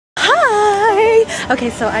Okay,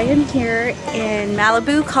 so I am here in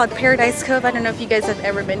Malibu called Paradise Cove. I don't know if you guys have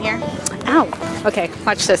ever been here. Ow! Okay,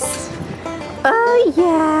 watch this. Oh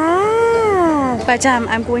yeah! But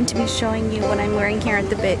I'm going to be showing you what I'm wearing here at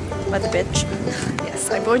the beach. Yes,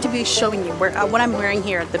 I'm going to be showing you what I'm wearing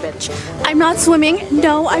here at the beach. I'm not swimming.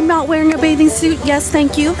 No, I'm not wearing a bathing suit. Yes,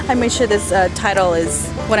 thank you. I made sure this title is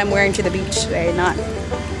what I'm wearing to the beach today, not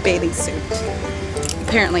bathing suit.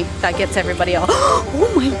 Apparently, that gets everybody all.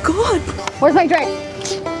 Oh my god! Where's my drink?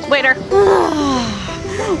 Waiter.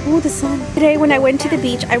 Oh, the sun. Today, when I went to the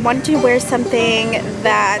beach, I wanted to wear something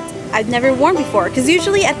that I've never worn before. Because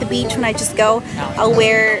usually at the beach, when I just go, I'll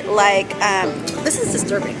wear like, this is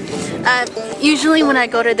disturbing. Usually when I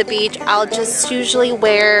go to the beach, I'll just usually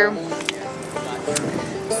wear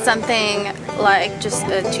something like just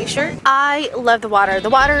a t-shirt. I love the water. The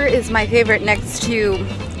water is my favorite next to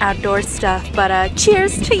outdoor stuff. But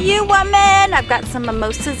cheers to you, woman. I've got some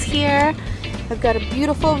mimosas here. I've got a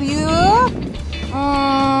beautiful view.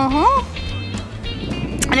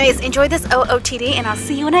 Anyways, enjoy this OOTD and I'll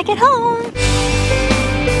see you when I get home.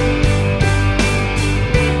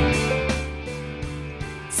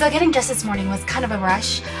 So getting dressed this morning was kind of a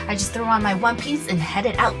rush. I just threw on my one piece and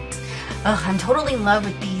headed out. Ugh, I'm totally in love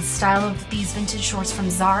with the style of these vintage shorts from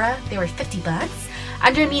Zara. They were 50 bucks.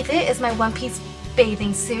 Underneath it is my one piece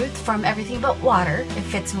bathing suit from Everything But Water. It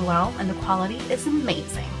fits me well and the quality is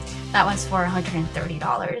amazing. That one's for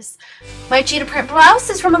 $130. My cheetah print blouse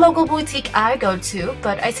is from a local boutique I go to,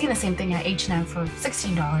 but I seen the same thing at H&M for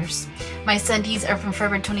 $16. My sundies are from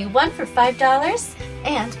Forever 21 for $5,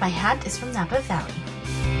 and my hat is from Napa Valley.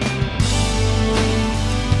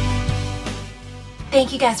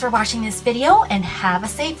 Thank you guys for watching this video, and have a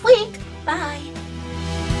safe week. Bye!